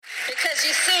Because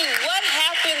you see, what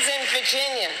happens in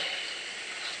Virginia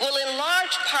will in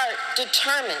large part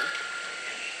determine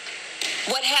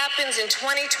what happens in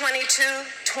 2022,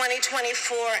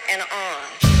 2024, and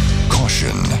on.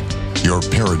 Caution, your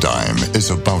paradigm is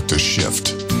about to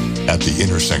shift at the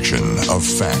intersection of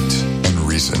fact and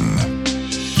reason.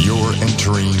 You're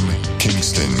entering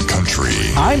Kingston Country.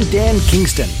 I'm Dan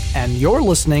Kingston, and you're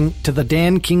listening to the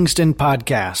Dan Kingston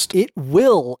Podcast. It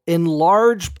will, in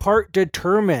large part,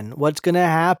 determine what's going to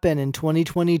happen in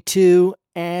 2022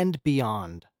 and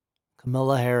beyond.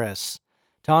 Kamala Harris,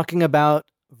 talking about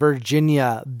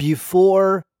Virginia,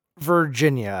 before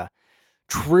Virginia.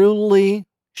 Truly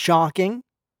shocking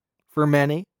for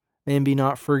many. Maybe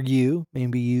not for you.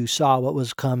 Maybe you saw what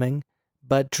was coming.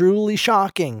 But truly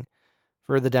shocking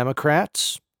for the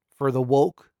Democrats, for the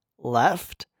woke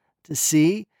left, to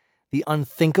see the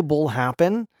unthinkable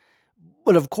happen.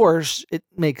 But of course, it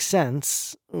makes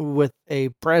sense with a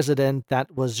president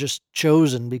that was just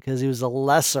chosen because he was the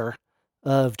lesser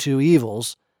of two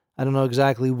evils. I don't know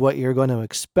exactly what you're going to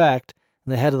expect.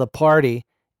 And the head of the party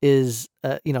is,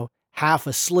 half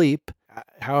asleep,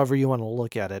 however you want to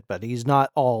look at it, but he's not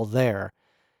all there.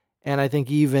 And I think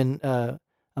even a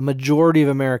majority of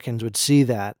Americans would see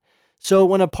that. So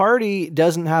when a party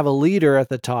doesn't have a leader at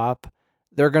the top,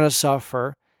 they're going to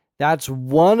suffer. That's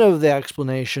one of the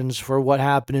explanations for what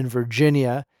happened in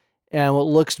Virginia and what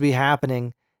looks to be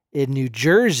happening in New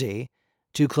Jersey.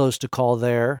 Too close to call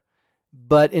there.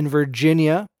 But in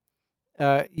Virginia,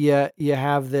 you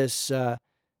have this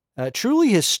truly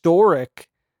historic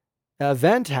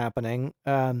event happening.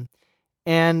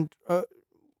 And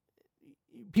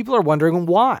people are wondering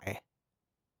why.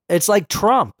 It's like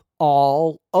Trump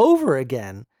all over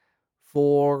again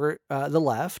for the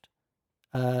left,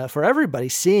 for everybody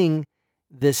seeing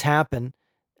this happen.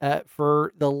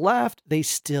 For the left, they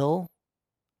still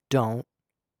don't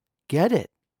get it.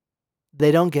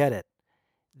 They don't get it.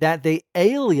 That they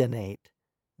alienate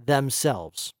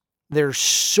themselves. They're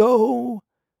so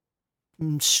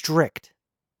strict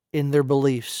in their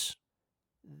beliefs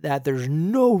that there's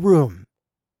no room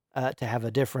to have a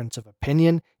difference of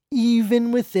opinion,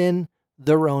 even within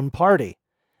their own party,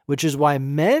 which is why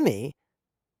many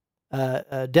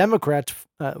Democrats,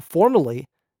 formerly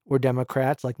were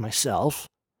Democrats like myself,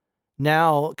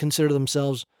 now consider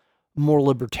themselves more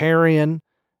libertarian,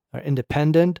 or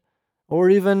independent, or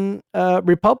even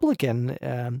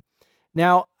Republican.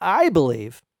 Now, I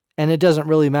believe, and it doesn't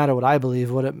really matter what I believe,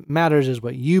 what it matters is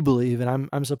what you believe, and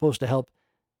I'm supposed to help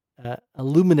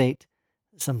illuminate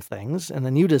some things, and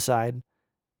then you decide,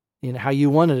 how you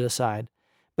want to decide.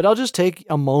 But I'll just take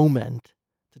a moment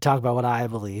to talk about what I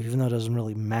believe, even though it doesn't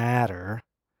really matter.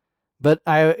 But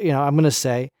I'm going to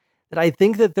say that I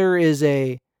think that there is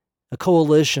a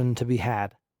coalition to be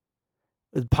had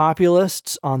with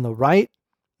populists on the right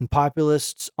and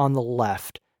populists on the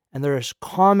left. And there is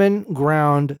common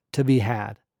ground to be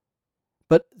had.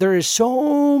 But there is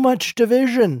so much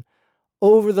division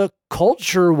over the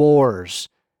culture wars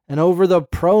and over the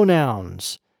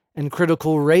pronouns and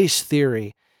critical race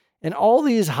theory and all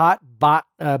these hot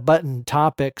button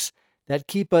topics that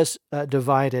keep us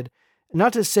divided.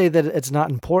 Not to say that it's not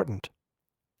important,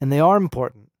 and they are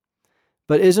important,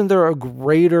 but isn't there a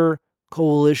greater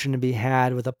coalition to be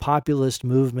had with a populist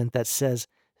movement that says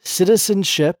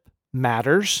citizenship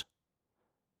matters,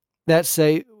 that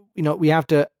say, we have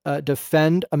to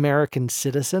defend American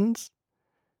citizens,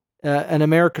 an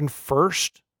American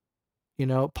first,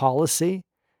 policy,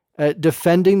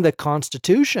 defending the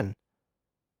Constitution,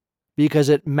 because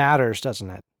it matters, doesn't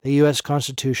it? The U.S.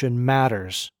 Constitution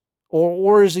matters.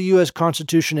 Or is the U.S.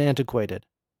 Constitution antiquated?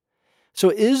 So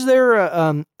is there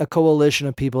a coalition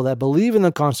of people that believe in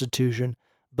the Constitution,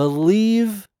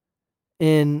 believe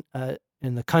in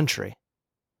the country,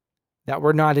 that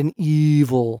we're not an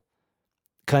evil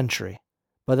country,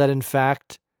 but that in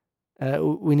fact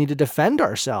we need to defend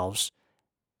ourselves,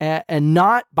 and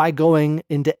not by going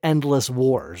into endless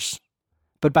wars,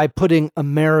 but by putting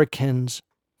Americans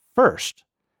first?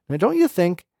 Now, don't you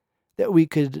think that we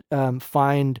could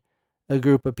find a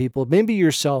group of people, maybe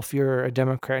yourself, you're a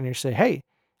Democrat, and you say, hey,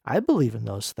 I believe in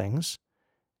those things.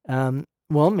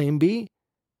 Well, maybe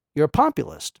you're a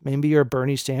populist. Maybe you're a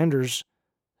Bernie Sanders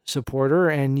supporter,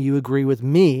 and you agree with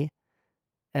me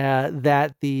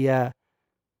that the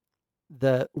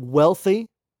wealthy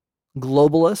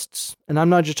globalists, and I'm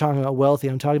not just talking about wealthy,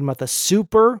 I'm talking about the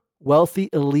super wealthy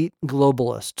elite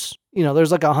globalists.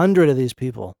 There's like 100 of these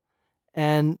people,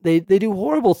 and they do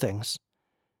horrible things,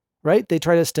 right? They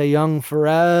try to stay young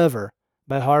forever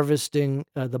by harvesting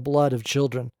the blood of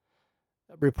children,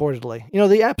 reportedly.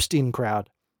 The Epstein crowd.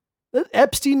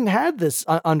 Epstein had this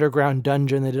underground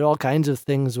dungeon. They did all kinds of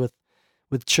things with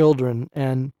children.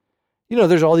 And,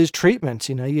 there's all these treatments.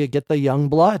 You get the young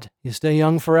blood. You stay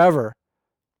young forever.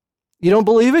 You don't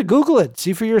believe it? Google it.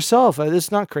 See for yourself.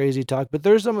 It's not crazy talk, but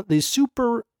there's some of these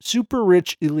super, super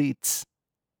rich elites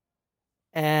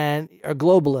and or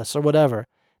globalists or whatever.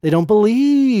 They don't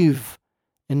believe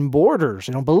in borders.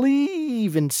 They don't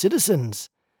believe in citizens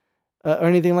or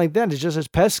anything like that. It's just as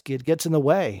pesky. It gets in the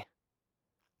way.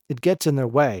 It gets in their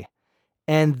way.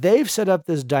 And they've set up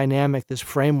this dynamic, this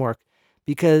framework,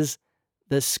 because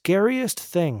the scariest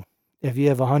thing, if you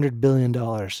have $100 billion,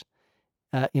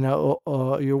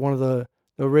 you're one of the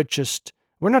richest.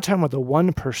 We're not talking about the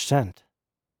 1%. We're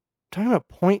talking about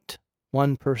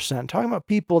 0.1%. Talking about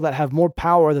people that have more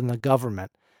power than the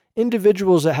government.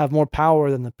 Individuals that have more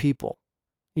power than the people.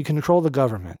 You control the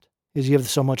government because you have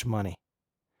so much money.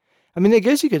 I mean, I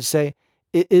guess you could say,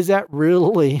 is that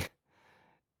really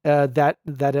that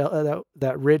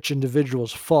rich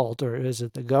individual's fault, or is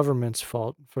it the government's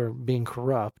fault for being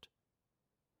corrupt?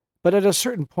 But at a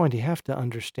certain point, you have to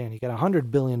understand, you got $100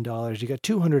 billion, you got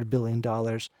 $200 billion.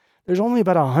 There's only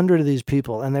about 100 of these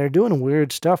people, and they're doing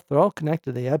weird stuff. They're all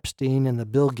connected to the Epstein and the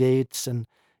Bill Gates, and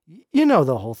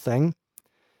the whole thing.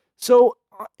 So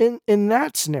in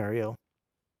that scenario,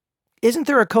 isn't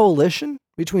there a coalition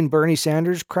between Bernie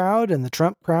Sanders' crowd and the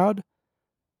Trump crowd?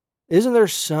 Isn't there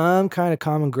some kind of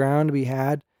common ground to be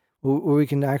had where we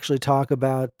can actually talk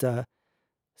about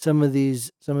some of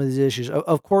these issues?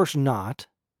 Of course not.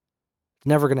 It's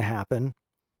never going to happen.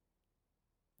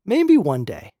 Maybe one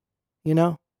day,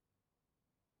 And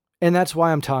that's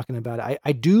why I'm talking about it.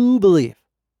 I do believe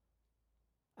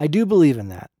in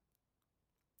that.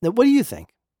 Now, what do you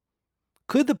think?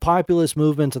 Could the populist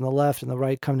movements on the left and the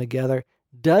right come together?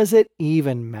 Does it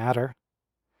even matter?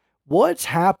 What's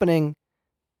happening?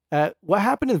 What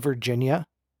happened in Virginia?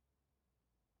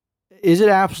 Is it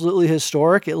absolutely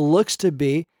historic? It looks to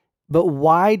be. But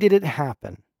why did it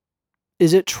happen?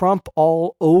 Is it Trump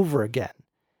all over again?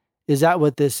 Is that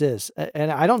what this is?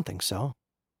 And I don't think so.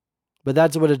 But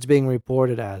that's what it's being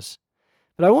reported as.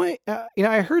 But I want,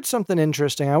 I heard something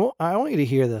interesting. I want you to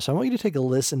hear this. I want you to take a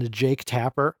listen to Jake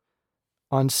Tapper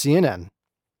on CNN.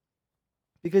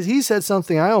 Because he said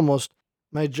something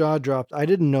my jaw dropped. I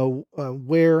didn't know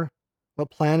what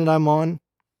planet I'm on.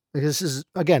 This is,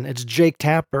 again, it's Jake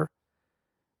Tapper,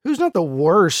 who's not the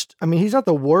worst. I mean, he's not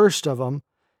the worst of them,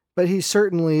 but he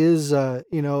certainly is,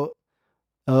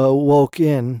 woke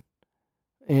in.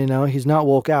 He's not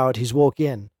woke out. He's woke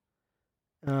in.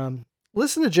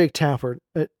 Listen to Jake Tapper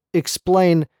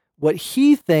explain what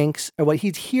he thinks, or what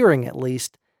he's hearing at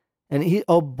least. And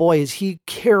is he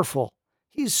careful.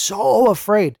 He's so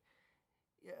afraid.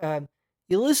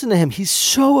 You listen to him. He's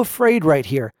so afraid right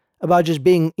here about just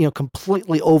being,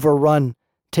 completely overrun,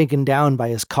 taken down by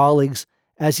his colleagues,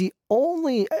 as he's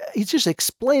just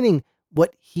explaining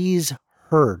what he's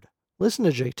heard. Listen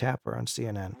to Jake Tapper on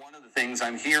CNN. One of the things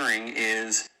I'm hearing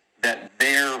is that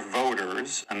their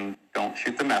voters, and don't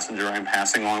shoot the messenger, I'm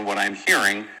passing on what I'm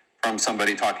hearing from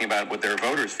somebody talking about what their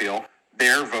voters feel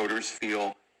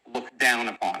looked down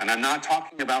upon. And I'm not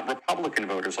talking about Republican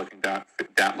voters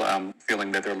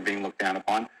feeling that they're being looked down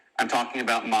upon. I'm talking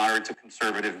about moderate to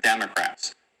conservative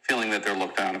Democrats feeling that they're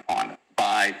looked down upon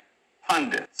by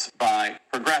pundits, by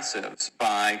progressives,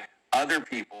 by other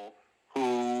people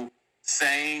who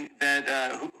say that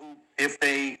who if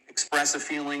they express a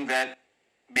feeling that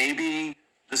maybe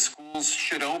the schools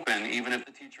should open even if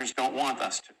the teachers don't want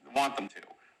them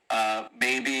to.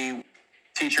 Maybe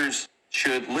teachers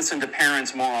should listen to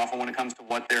parents more often when it comes to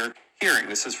what they're hearing.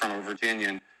 This is from a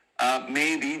Virginian.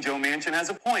 Maybe Joe Manchin has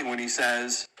a point when he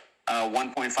says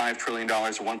 $1.5 trillion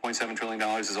or $1.7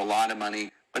 trillion is a lot of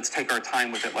money. Let's take our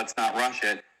time with it. Let's not rush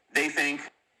it. They think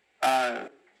that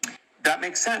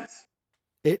makes sense.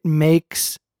 It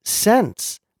makes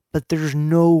sense, but there's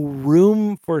no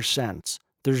room for sense.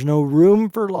 There's no room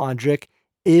for logic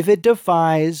if it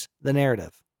defies the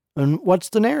narrative. And what's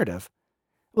the narrative?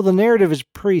 Well, the narrative is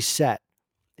preset.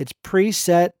 It's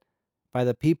preset by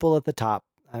the people at the top.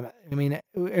 I mean,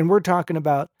 and we're talking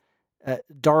about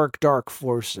dark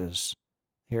forces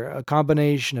here, a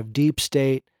combination of deep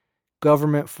state,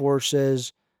 government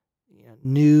forces,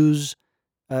 news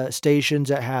stations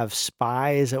that have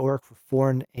spies that work for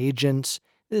foreign agents.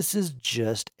 This is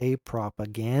just a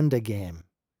propaganda game.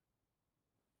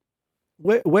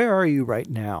 Where are you right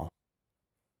now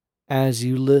as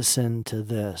you listen to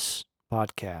this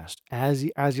podcast? As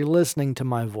you're listening to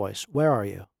my voice, where are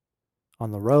you?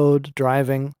 On the road,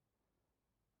 driving,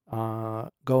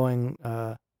 going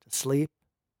to sleep,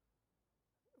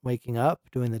 waking up,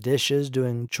 doing the dishes,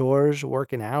 doing chores,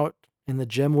 working out, in the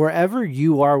gym, wherever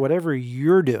you are, whatever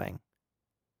you're doing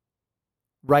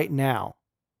right now,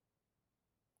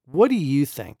 what do you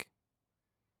think?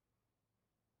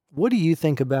 What do you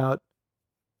think about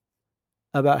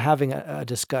having a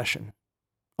discussion,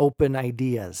 open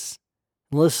ideas,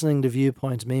 listening to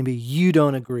viewpoints maybe you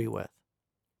don't agree with?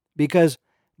 Because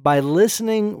by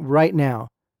listening right now,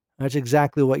 that's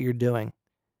exactly what you're doing.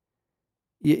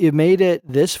 You made it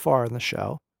this far in the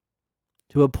show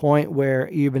to a point where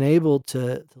you've been able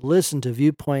to listen to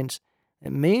viewpoints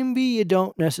that maybe you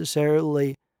don't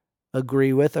necessarily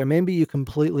agree with, or maybe you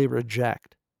completely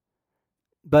reject.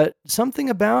 But something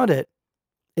about it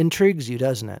intrigues you,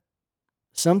 doesn't it?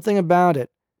 Something about it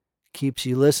keeps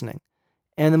you listening.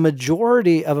 And the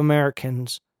majority of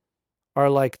Americans are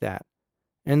like that.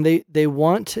 And they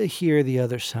want to hear the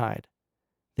other side.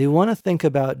 They want to think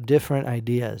about different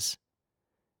ideas.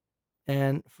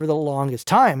 And for the longest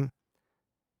time,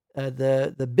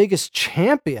 the biggest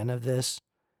champion of this,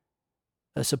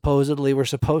 supposedly were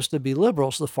supposed to be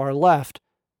liberals, the far left,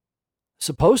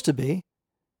 supposed to be.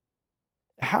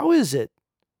 How is it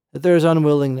that there's an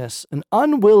unwillingness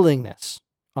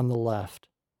on the left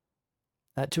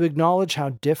to acknowledge how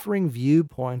differing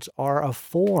viewpoints are a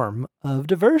form of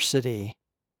diversity?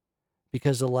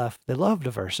 Because the left, they love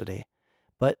diversity,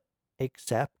 but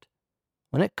except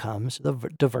when it comes to the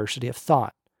diversity of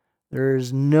thought.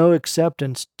 There's no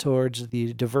acceptance towards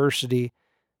the diversity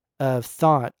of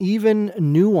thought, even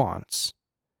nuance.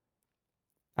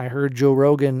 I heard Joe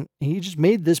Rogan, he just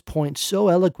made this point so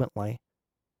eloquently,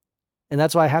 and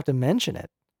that's why I have to mention it,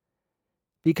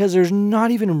 because there's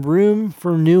not even room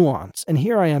for nuance. And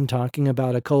here I am talking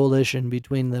about a coalition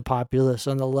between the populists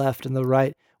on the left and the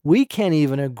right. We can't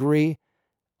even agree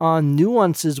on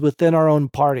nuances within our own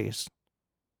parties.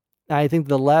 I think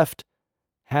the left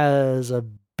has a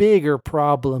bigger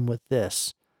problem with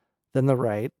this than the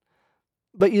right.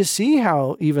 But you see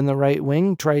how even the right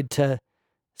wing tried to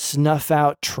snuff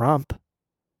out Trump.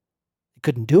 They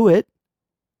couldn't do it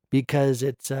because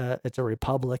it's a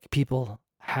republic. People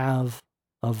have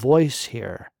a voice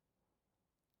here,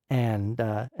 and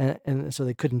so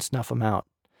they couldn't snuff him out.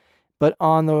 But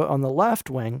on the left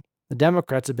wing, the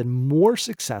Democrats have been more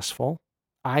successful,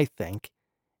 I think,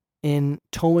 in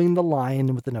towing the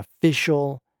line with an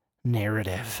official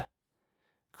narrative.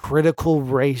 Critical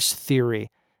race theory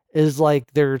is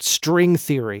like their string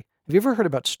theory. Have you ever heard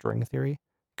about string theory?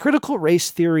 Critical race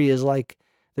theory is like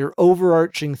their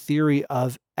overarching theory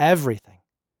of everything.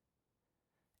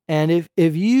 And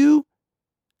if you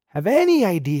have any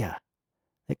idea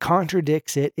that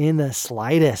contradicts it in the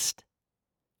slightest,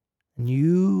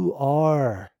 you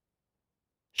are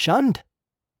shunned.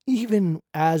 Even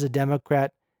as a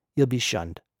Democrat, you'll be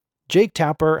shunned. Jake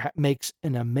Tapper makes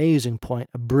an amazing point,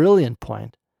 a brilliant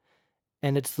point.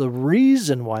 And it's the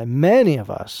reason why many of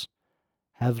us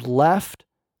have left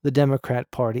the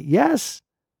Democrat Party. Yes,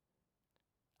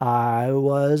 I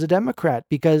was a Democrat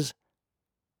because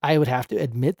I would have to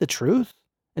admit the truth.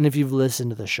 And if you've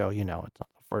listened to the show, you know it's not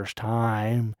the first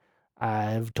time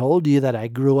I've told you that I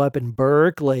grew up in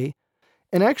Berkeley.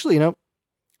 And actually,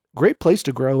 great place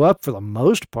to grow up for the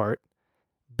most part.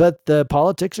 But the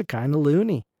politics are kind of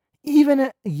loony. Even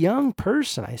a young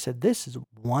person, I said, this is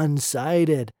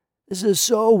one-sided. This is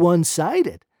so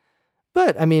one-sided.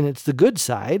 But, I mean, it's the good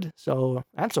side, so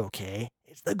that's okay.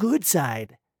 It's the good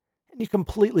side. And you're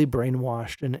completely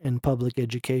brainwashed in public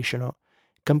education.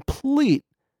 Complete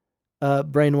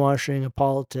brainwashing of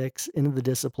politics into the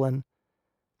discipline.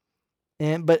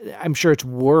 But I'm sure it's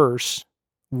worse,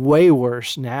 way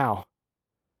worse now.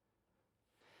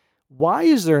 Why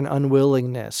is there an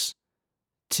unwillingness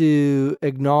to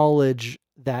acknowledge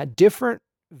that different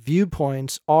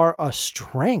viewpoints are a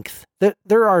strength? That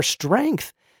there are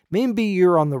strength. Maybe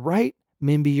you're on the right,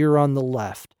 maybe you're on the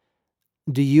left.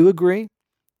 Do you agree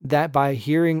that by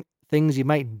hearing things you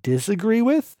might disagree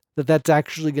with, that's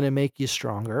actually going to make you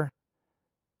stronger,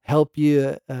 help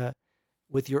you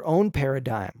with your own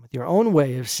paradigm, with your own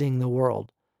way of seeing the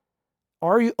world?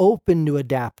 Are you open to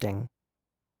adapting,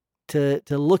 to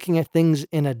looking at things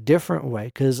in a different way?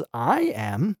 Because I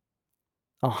am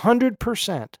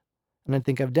 100%, and I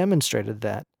think I've demonstrated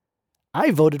that.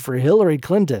 I voted for Hillary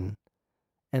Clinton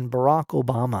and Barack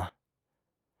Obama.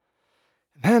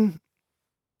 And then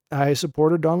I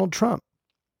supported Donald Trump.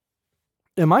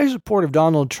 And my support of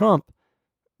Donald Trump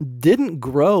didn't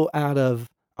grow out of,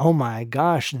 oh my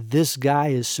gosh, this guy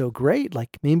is so great.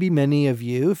 Like maybe many of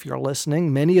you, if you're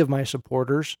listening, many of my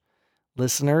supporters,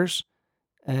 listeners,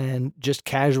 and just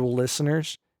casual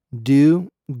listeners do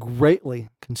greatly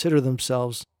consider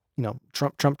themselves,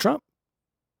 Trump.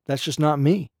 That's just not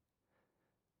me.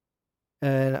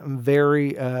 and I'm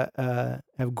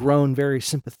have grown very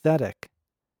sympathetic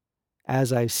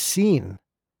as I've seen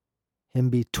him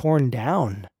be torn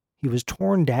down. He was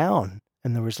torn down,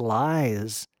 and there was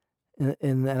lies.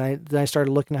 And then I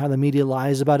started looking at how the media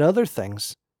lies about other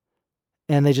things,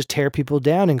 and they just tear people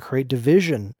down and create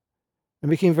division. I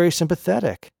became very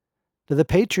sympathetic to the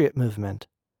Patriot movement.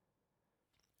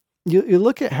 You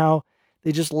look at how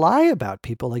they just lie about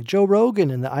people, like Joe Rogan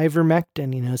and the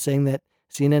ivermectin, saying that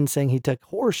CNN saying he took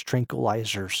horse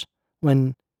tranquilizers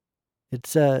when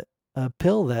it's a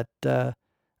pill that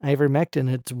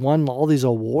ivermectin. It's won all these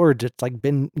awards. It's like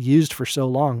been used for so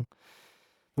long.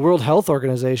 The World Health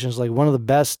Organization is like one of the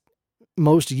best,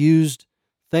 most used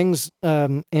things,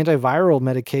 antiviral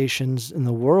medications in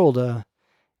the world.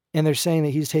 And they're saying that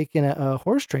he's taking a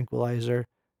horse tranquilizer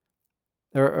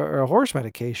or a horse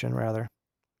medication rather.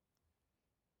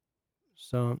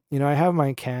 So, I have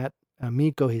my cat,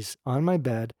 Miko. He's on my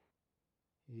bed.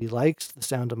 He likes the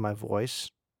sound of my voice.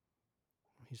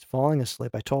 He's falling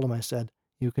asleep. I told him, I said,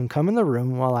 you can come in the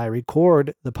room while I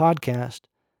record the podcast,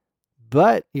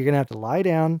 but you're going to have to lie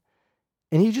down.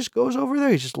 And he just goes over there.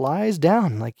 He just lies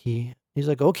down. Like he's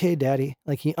like, okay, daddy.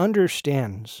 Like he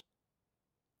understands.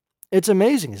 It's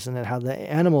amazing, isn't it? How the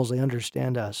animals, they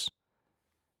understand us.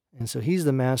 And so he's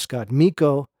the mascot.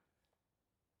 Miko,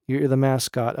 you're the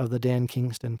mascot of the Dan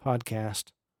Kingston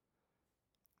podcast.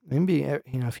 Maybe,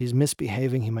 if he's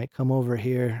misbehaving, he might come over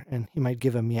here and he might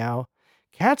give a meow.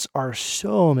 Cats are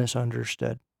so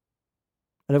misunderstood.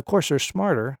 And of course, they're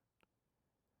smarter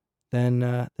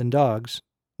than dogs.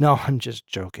 No, I'm just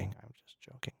joking.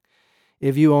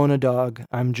 If you own a dog,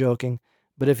 I'm joking.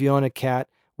 But if you own a cat,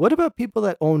 what about people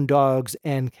that own dogs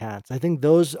and cats? I think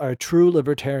those are true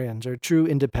libertarians or true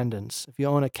independents. If you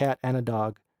own a cat and a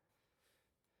dog.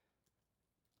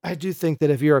 I do think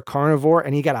that if you're a carnivore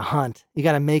and you got to hunt, you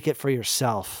got to make it for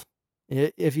yourself.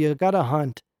 If you got to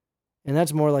hunt, and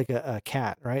that's more like a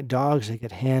cat, right? Dogs, they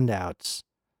get handouts.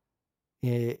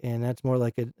 And that's more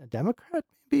like a Democrat,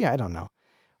 maybe? I don't know.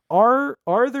 Are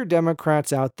there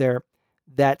Democrats out there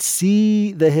that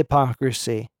see the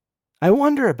hypocrisy? I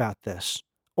wonder about this.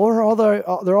 Or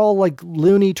they're all like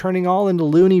loony, turning all into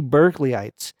loony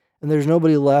Berkeleyites, and there's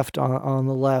nobody left on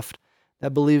the left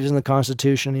that believes in the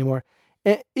Constitution anymore.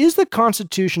 Is the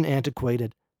Constitution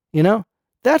antiquated?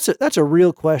 That's a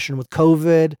real question with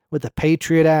COVID, with the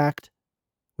Patriot Act,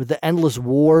 with the endless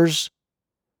wars,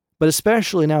 but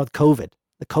especially now with COVID,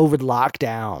 the COVID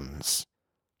lockdowns.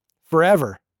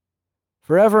 Forever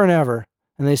and ever.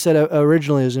 And they said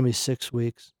originally it was going to be 6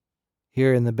 weeks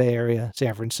here in the Bay Area,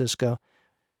 San Francisco.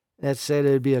 That said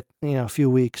it would be a few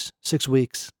weeks, 6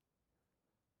 weeks.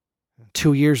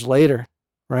 2 years later,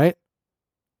 right?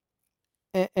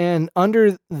 And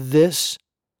under this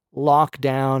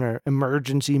lockdown or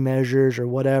emergency measures or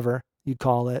whatever you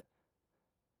call it,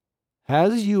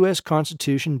 has the U.S.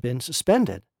 Constitution been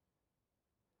suspended?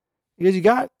 Because you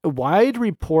got wide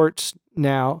reports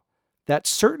now that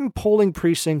certain polling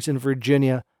precincts in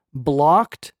Virginia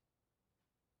blocked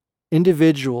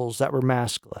individuals that were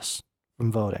maskless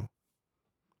from voting.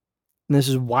 And this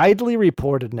is widely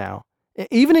reported now.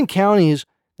 Even in counties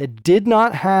that did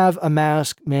not have a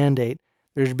mask mandate,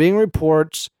 there's being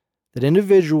reports that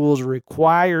individuals are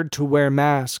required to wear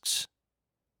masks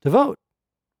to vote.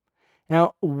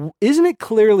 Now, isn't it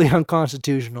clearly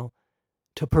unconstitutional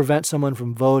to prevent someone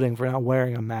from voting for not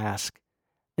wearing a mask?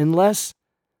 Unless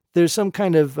there's some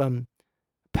kind of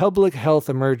public health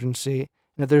emergency,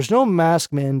 and if there's no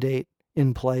mask mandate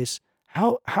in place,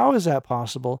 how is that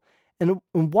possible? And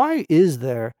why is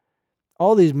there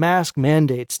all these mask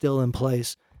mandates still in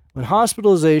place when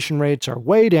hospitalization rates are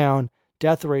way down,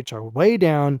 death rates are way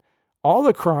down, all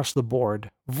across the board,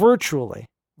 virtually?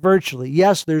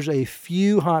 Yes, there's a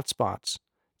few hot spots.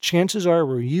 Chances are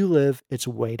where you live, it's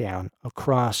way down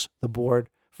across the board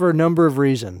for a number of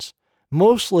reasons.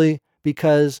 Mostly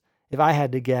because, if I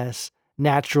had to guess,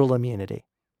 natural immunity.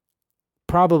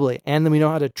 Probably. And then we know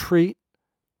how to treat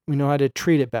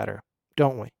it better,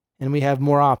 don't we? And we have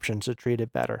more options to treat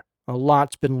it better. A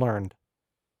lot's been learned.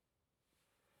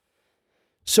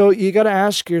 So you got to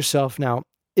ask yourself now,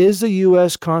 is the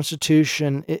U.S.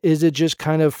 Constitution, is it just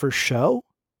kind of for show?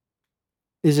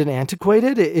 Is it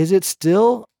antiquated? Is it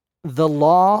still the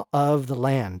law of the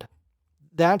land?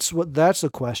 That's the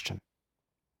question.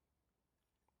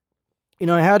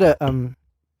 I had a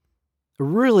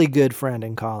really good friend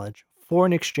in college,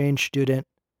 foreign exchange student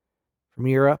from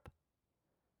Europe,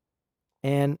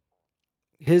 and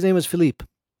his name was Philippe.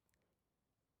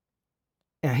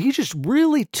 And he just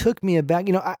really took me aback.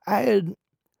 I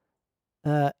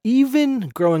had, even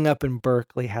growing up in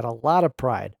Berkeley, had a lot of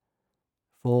pride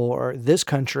for this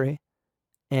country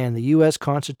and the U.S.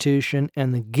 Constitution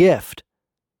and the gift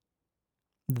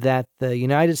that the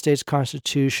United States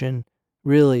Constitution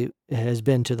really has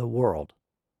been to the world.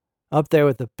 Up there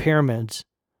with the pyramids,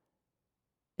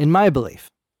 in my belief,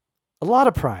 a lot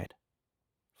of pride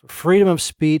for freedom of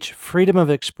speech, freedom of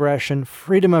expression,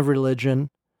 freedom of religion,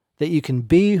 that you can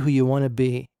be who you want to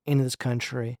be in this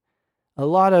country. A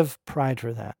lot of pride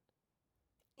for that.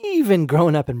 Even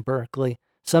growing up in Berkeley,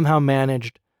 somehow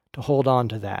managed to hold on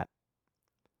to that.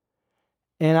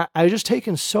 And I was just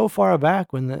taken so far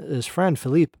aback when his friend,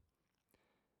 Philippe,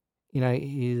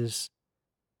 he's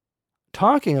we're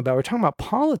talking about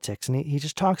politics, and he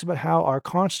just talks about how our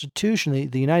Constitution,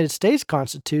 the United States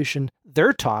Constitution,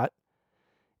 they're taught,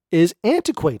 is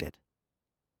antiquated.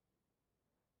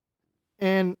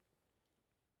 And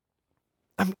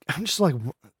I'm just like,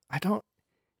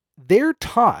 they're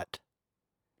taught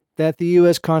that the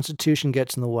U.S. Constitution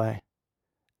gets in the way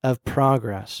of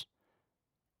progress,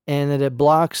 and that it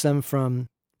blocks us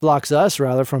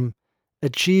from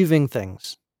achieving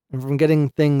things and from getting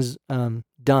things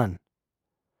done.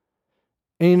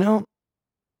 And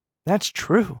that's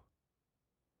true.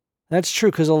 That's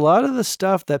true, because a lot of the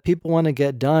stuff that people want to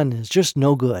get done is just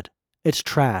no good. It's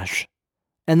trash.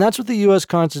 And that's what the U.S.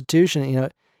 Constitution,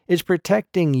 is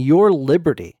protecting your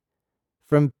liberty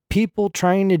from people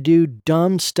trying to do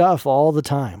dumb stuff all the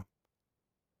time.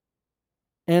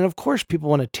 And of course, people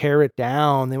want to tear it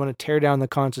down. They want to tear down the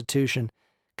Constitution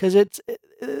because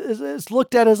it's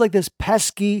looked at as like this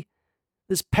pesky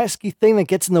thing that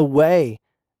gets in the way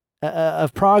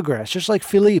of progress, just like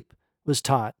Philippe was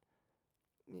taught.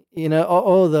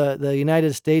 The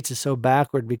United States is so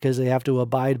backward because they have to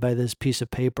abide by this piece of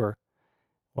paper.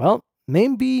 Well,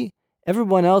 maybe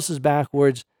everyone else is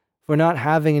backwards for not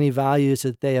having any values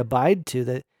that they abide to,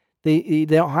 that they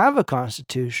don't have a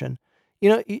constitution.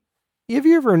 Have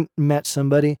you ever met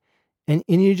somebody and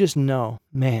you just know,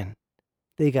 man,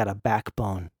 they got a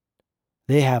backbone.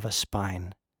 They have a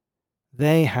spine.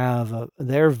 They have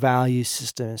their value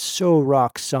system is so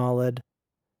rock solid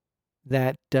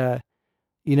that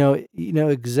you know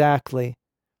exactly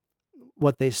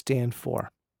what they stand for.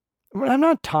 I'm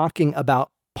not talking about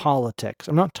politics.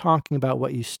 I'm not talking about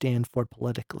what you stand for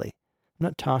politically. I'm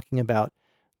not talking about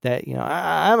that,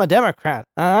 I'm a Democrat.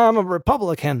 I'm a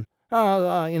Republican.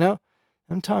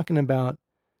 I'm talking about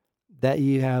that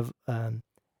you have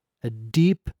a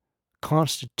deep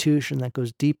constitution that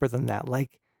goes deeper than that. Like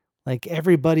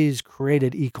everybody's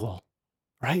created equal,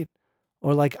 right?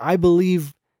 Or like I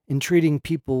believe in treating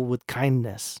people with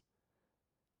kindness.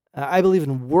 I believe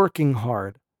in working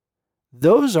hard.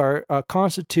 Those are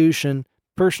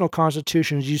personal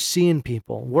constitutions you see in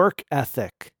people. Work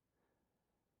ethic.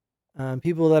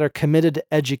 People that are committed to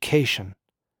education.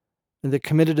 They're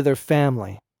committed to their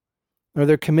family. Or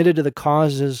they're committed to the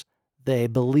causes they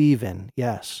believe in,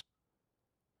 yes.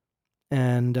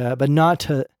 And but not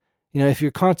to, if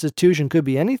your constitution could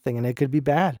be anything, and it could be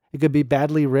bad. It could be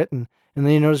badly written. And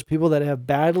then you notice people that have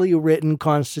badly written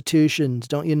constitutions.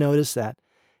 Don't you notice that?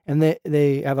 And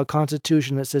they have a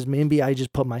constitution that says, maybe I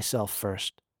just put myself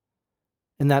first.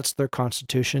 And that's their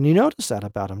constitution. You notice that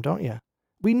about them, don't you?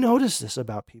 We notice this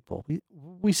about people.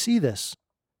 We see this.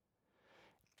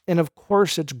 And of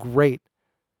course, it's great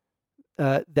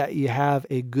that you have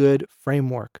a good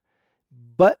framework.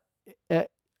 But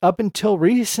up until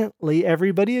recently,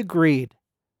 everybody agreed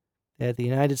that the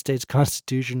United States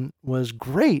Constitution was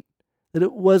great, that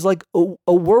it was like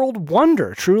a world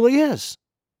wonder, truly is.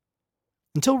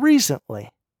 Until recently.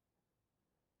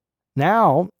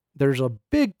 Now, there's a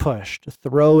big push to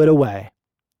throw it away,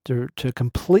 to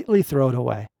completely throw it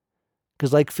away.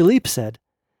 Because like Philippe said,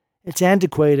 it's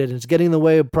antiquated, it's getting in the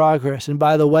way of progress. And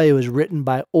by the way, it was written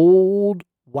by old,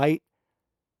 white,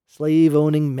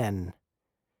 slave-owning men.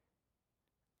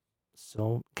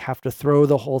 So you have to throw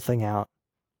the whole thing out.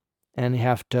 And you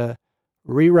have to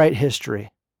rewrite history.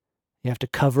 You have to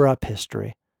cover up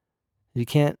history. You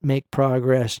can't make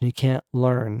progress and you can't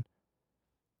learn.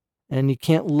 And you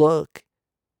can't look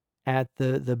at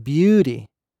the beauty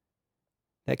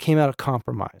that came out of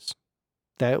compromise.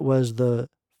 That was the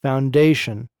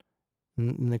foundation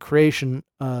and the creation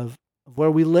of where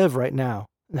we live right now.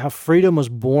 And how freedom was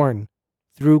born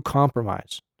through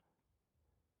compromise.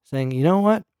 Saying, you know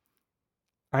what?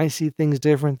 I see things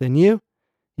different than you.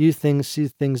 You see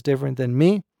things different than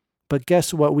me. But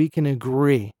guess what? We can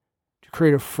agree to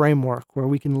create a framework where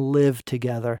we can live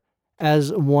together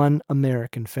as one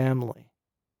American family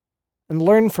and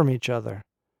learn from each other.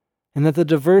 And that the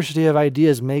diversity of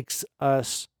ideas makes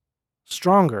us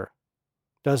stronger,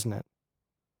 doesn't it?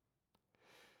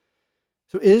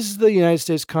 So is the United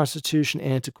States Constitution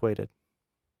antiquated?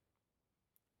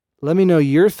 Let me know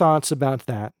your thoughts about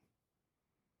that.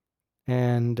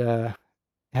 And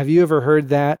have you ever heard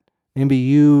that? Maybe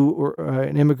you were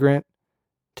an immigrant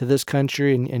to this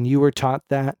country and you were taught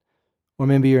that. Or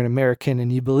maybe you're an American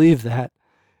and you believe that.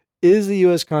 Is the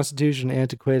U.S. Constitution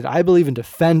antiquated? I believe in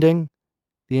defending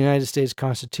the United States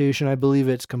Constitution. I believe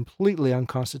it's completely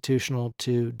unconstitutional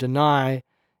to deny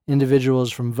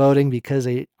individuals from voting because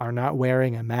they are not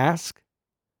wearing a mask.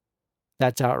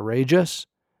 That's outrageous.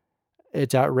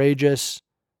 It's outrageous.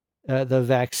 The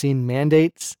vaccine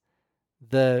mandates,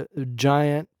 the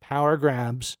giant power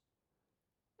grabs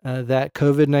that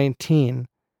COVID-19,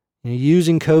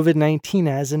 using COVID-19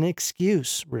 as an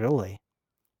excuse, really,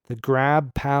 to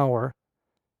grab power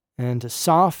and to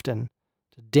soften,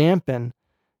 to dampen,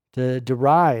 to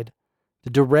deride, to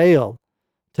derail,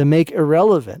 to make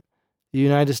irrelevant the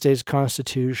United States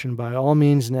Constitution by all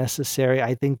means necessary.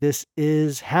 I think this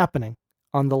is happening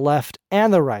on the left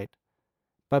and the right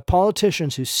by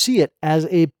politicians who see it as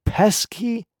a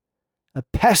pesky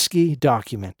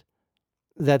document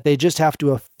that they just have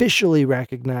to officially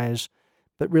recognize,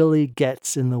 but really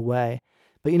gets in the way.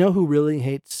 But you know who really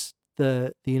hates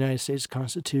the United States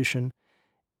Constitution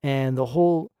and the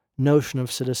whole notion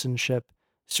of citizenship,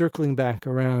 circling back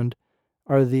around,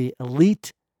 are the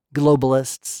elite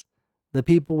globalists, the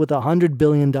people with $100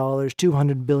 billion,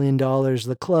 $200 billion,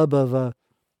 the club of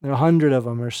 100 of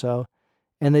them or so,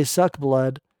 and they suck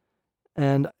blood.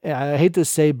 And I hate to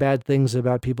say bad things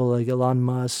about people like Elon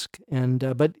Musk,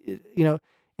 but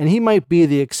and he might be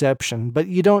the exception, but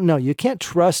you don't know. You can't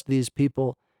trust these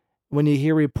people when you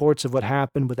hear reports of what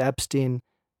happened with Epstein.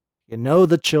 You know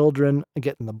the children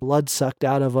getting the blood sucked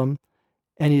out of them,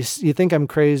 and you think I'm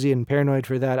crazy and paranoid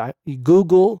for that. You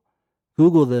Google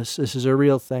this. This is a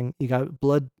real thing. You got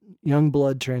young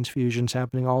blood transfusions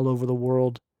happening all over the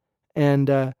world, and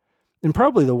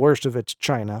probably the worst of it's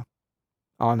China.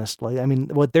 Honestly, I mean,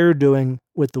 what they're doing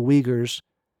with the Uyghurs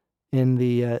in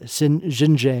the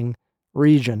Xinjiang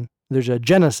region, there's a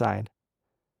genocide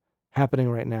happening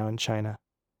right now in China.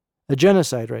 A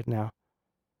genocide right now.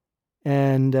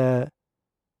 And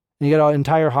you got an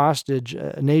entire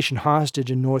nation hostage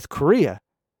in North Korea.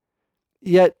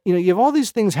 Yet, you have all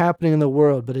these things happening in the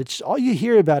world, but it's all you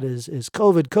hear about is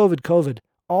COVID.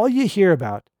 All you hear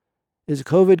about is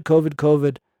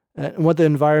COVID, and what the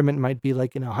environment might be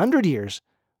like in 100 years.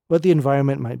 What the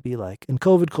environment might be like. And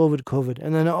COVID.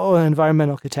 And then,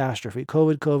 environmental catastrophe.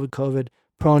 COVID.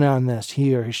 Pronoun this,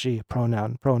 he or she,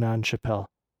 pronoun Chappelle.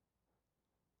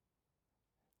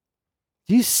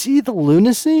 Do you see the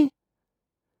lunacy?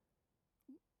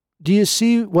 Do you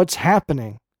see what's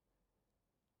happening?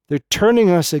 They're turning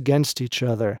us against each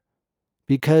other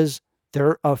because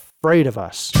they're afraid of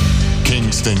us.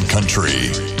 Kingston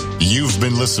Country. You've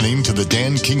been listening to the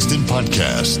Dan Kingston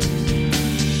Podcast.